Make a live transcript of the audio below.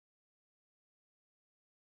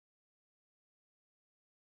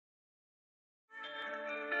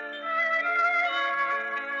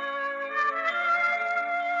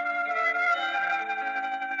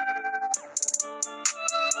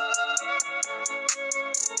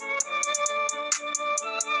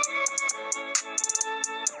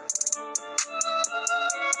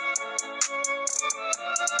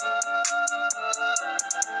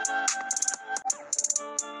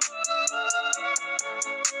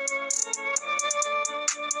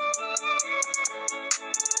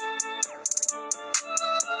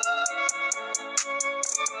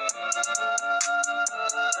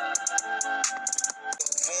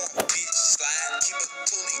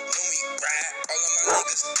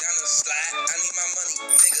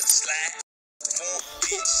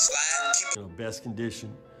best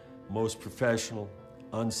condition, most professional,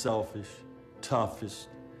 unselfish, toughest,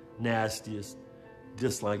 nastiest,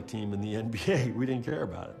 disliked team in the NBA. We didn't care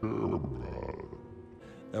about it.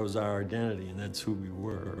 That was our identity, and that's who we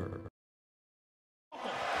were.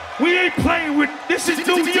 We ain't playing with, this is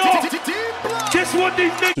New York. Just what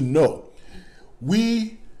these niggas. No,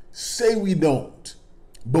 we say we don't,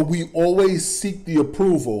 but we always seek the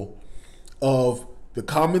approval of the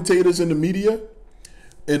commentators in the media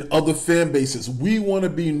and other fan bases. We want to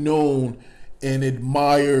be known and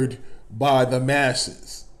admired by the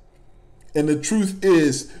masses. And the truth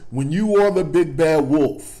is, when you are the big bad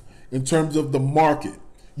wolf in terms of the market,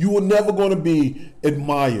 you are never going to be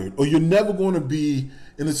admired, or you're never going to be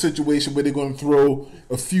in a situation where they're going to throw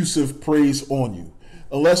effusive praise on you,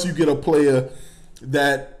 unless you get a player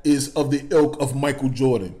that is of the ilk of Michael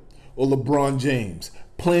Jordan or LeBron James,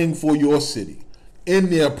 playing for your city in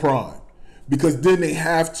their prime, because then they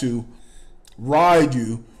have to ride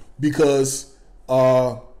you because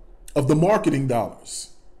of the marketing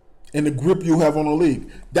dollars and the grip you have on the league.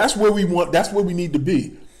 That's where we want. That's where we need to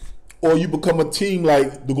be. Or you become a team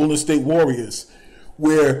like the Golden State Warriors,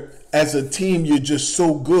 where as a team you're just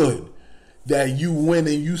so good that you win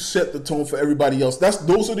and you set the tone for everybody else.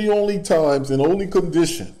 Those are the only times and only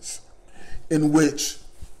conditions in which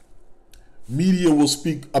media will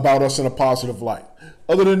speak about us in a positive light.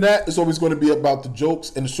 Other than that, it's always going to be about the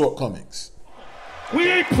jokes and the shortcomings. We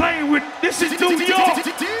ain't playing with, this is New York.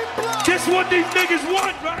 Just what these niggas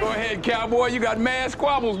want, right? Go ahead, cowboy. You got mad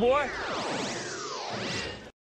squabbles, boy.